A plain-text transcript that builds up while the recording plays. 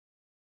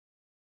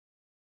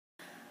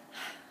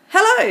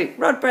So,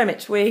 Rod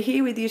Bramich, we're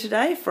here with you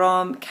today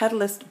from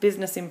Catalyst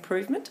Business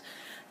Improvement,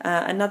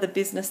 another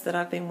business that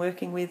I've been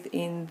working with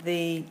in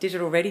the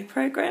Digital Ready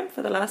program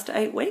for the last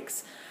 8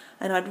 weeks.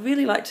 And I'd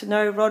really like to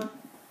know, Rod,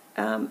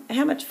 how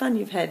much fun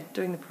you've had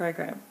doing the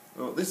program.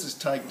 Well, this is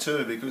take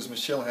 2 because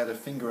Michelle had her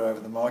finger over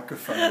the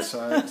microphone,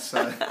 so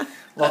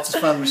lots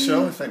of fun,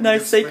 Michelle. In fact, no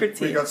secrets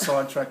here. We got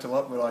sidetracked a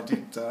lot, but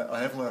I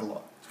have learned a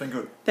lot. It's been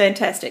good.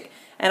 Fantastic.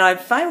 And I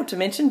failed to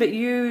mention, but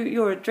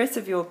your address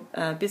of your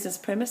business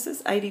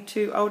premises,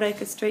 82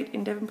 Oldacre Street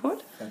in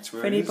Devonport. That's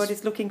where for it is.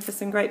 anybody's looking for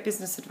some great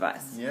business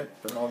advice. Yep,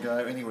 but I'll go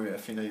anywhere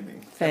if you need me.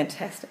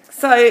 Fantastic.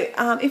 So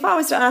if I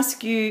was to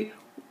ask you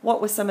what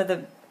were some of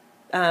the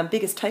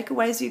biggest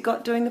takeaways you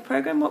got doing the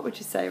program, what would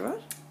you say,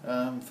 Rod?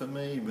 For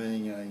me,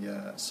 being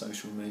a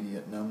social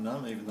media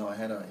num-num, even though I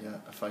had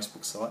a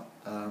Facebook site,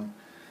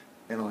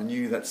 and I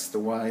knew that's the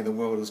way the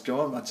world has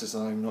gone, much as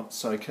I'm not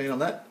so keen on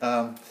that.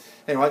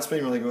 Anyway, it's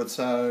been really good.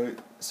 So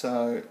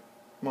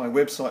my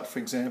website, for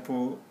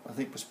example, I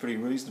think was pretty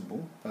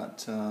reasonable,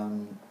 but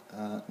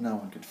no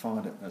one could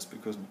find it. That's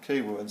because my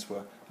keywords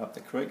were up the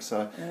creek.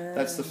 So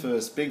that's the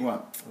first big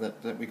one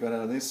that we got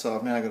out of this. So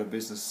I've now got a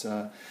business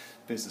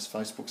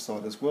Facebook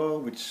site as well,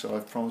 which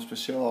I've promised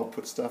Michelle I'll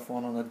put stuff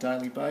on a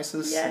daily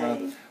basis.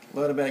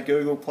 Learn about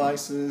Google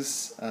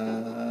Places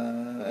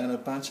and a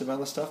bunch of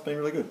other stuff. Been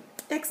really good.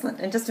 Excellent.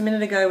 And just a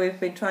minute ago we've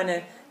been trying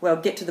to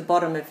get to the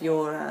bottom of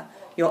your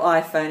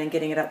iPhone and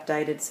getting it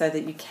updated so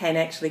that you can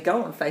actually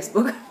go on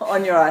Facebook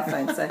on your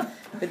iPhone. So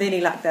with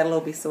any luck that'll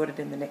all be sorted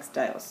in the next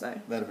day or so.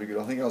 That'd be good.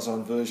 I think I was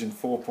on version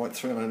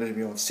 4.3 and I need to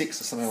be on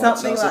 6 or something like that.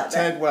 So I was a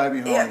tad way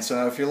behind. Yep.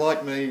 So if you're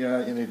like me,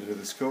 you need to do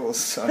this course.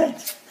 So.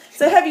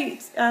 So have you,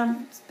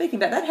 speaking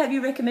about that, have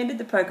you recommended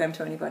the program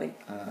to anybody?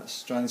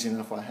 Strangely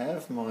enough, I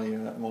have.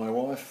 My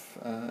wife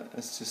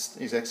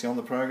is actually on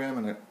the program,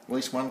 and at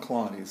least one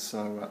client is.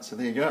 So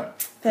there you go.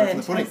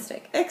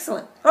 Fantastic,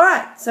 excellent. All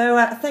right. So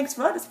thanks,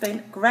 Rod. It's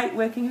been great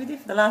working with you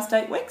for the last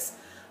 8 weeks,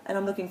 and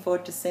I'm looking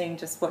forward to seeing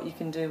just what you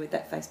can do with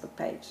that Facebook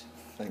page.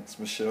 Thanks,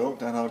 Michelle.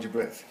 Don't hold your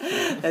breath.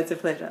 That's a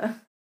pleasure.